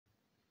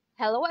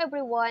Hello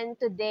everyone.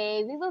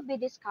 Today we will be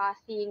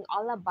discussing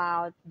all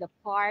about the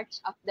parts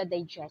of the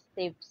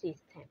digestive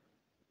system.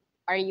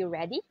 Are you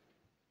ready?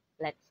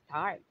 Let's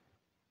start.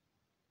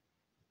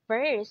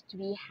 First,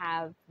 we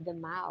have the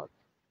mouth.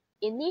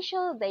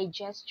 Initial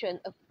digestion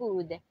of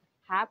food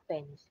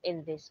happens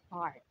in this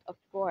part. Of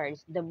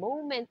course, the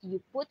moment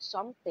you put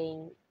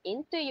something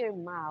into your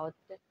mouth,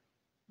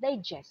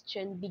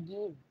 digestion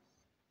begins.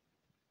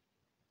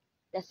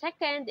 The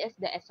second is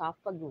the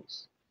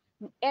esophagus.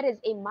 It is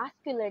a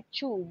muscular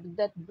tube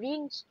that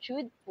brings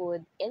chewed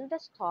food in the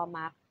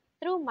stomach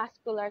through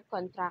muscular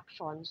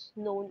contractions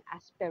known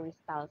as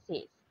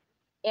peristalsis.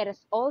 It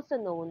is also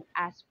known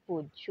as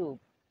food tube.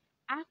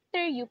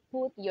 After you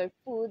put your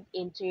food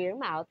into your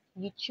mouth,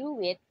 you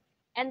chew it,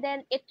 and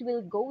then it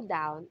will go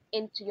down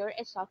into your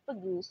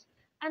esophagus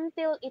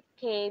until it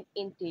came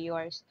into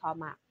your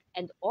stomach.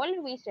 And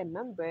always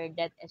remember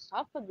that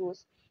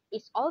esophagus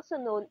is also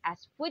known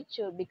as food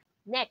tube.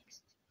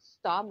 Next,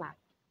 stomach.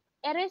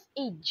 It is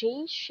a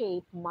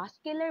J-shaped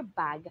muscular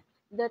bag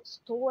that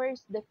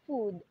stores the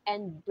food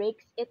and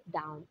breaks it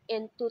down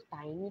into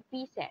tiny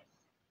pieces.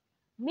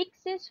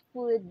 Mixes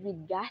food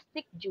with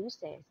gastric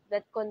juices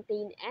that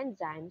contain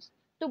enzymes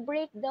to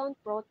break down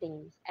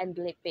proteins and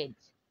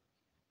lipids.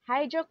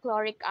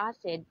 Hydrochloric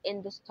acid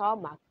in the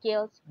stomach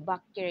kills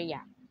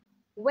bacteria.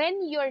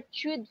 When your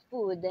chewed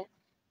food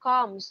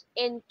comes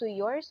into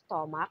your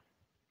stomach,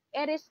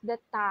 it is the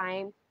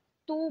time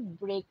to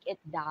break it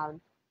down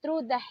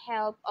through the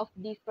help of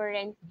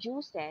different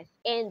juices,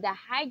 and the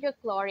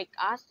hydrochloric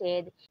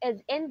acid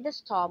is in the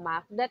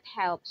stomach that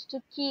helps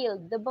to kill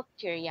the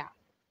bacteria.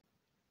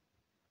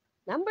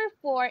 Number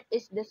 4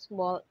 is the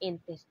small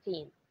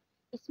intestine.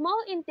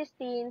 Small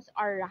intestines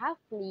are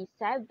roughly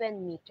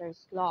 7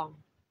 meters long.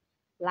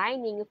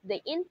 Lining of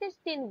the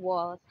intestine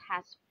walls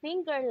has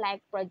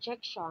finger-like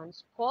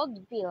projections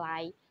called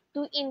villi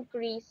to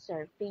increase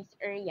surface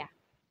area.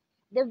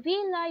 The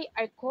villi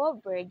are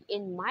covered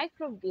in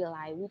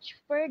microvilli which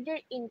further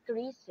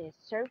increases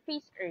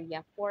surface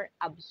area for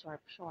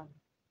absorption.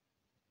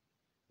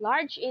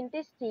 Large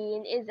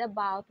intestine is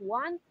about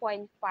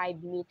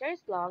 1.5 meters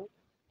long,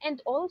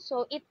 and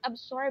also it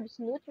absorbs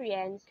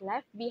nutrients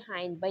left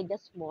behind by the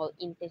small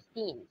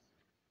intestines.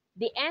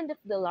 The end of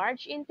the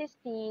large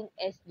intestine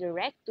is the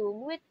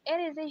rectum, which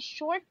it is a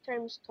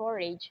short-term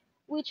storage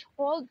which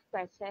holds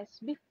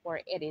feces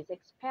before it is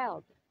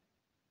expelled.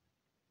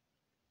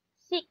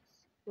 6.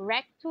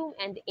 Rectum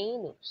and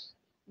anus.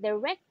 The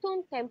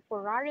rectum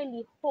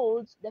temporarily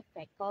holds the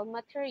fecal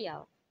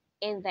material,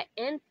 and the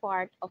end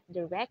part of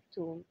the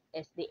rectum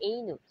is the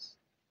anus.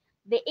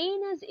 The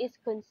anus is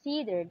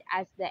considered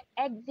as the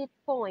exit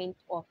point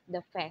of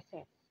the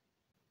feces.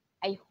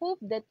 I hope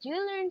that you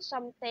learned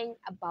something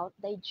about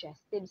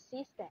digestive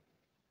system.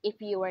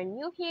 If you are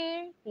new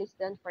here, please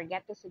don't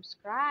forget to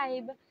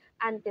subscribe.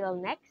 Until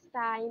next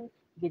time,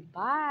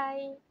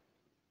 goodbye.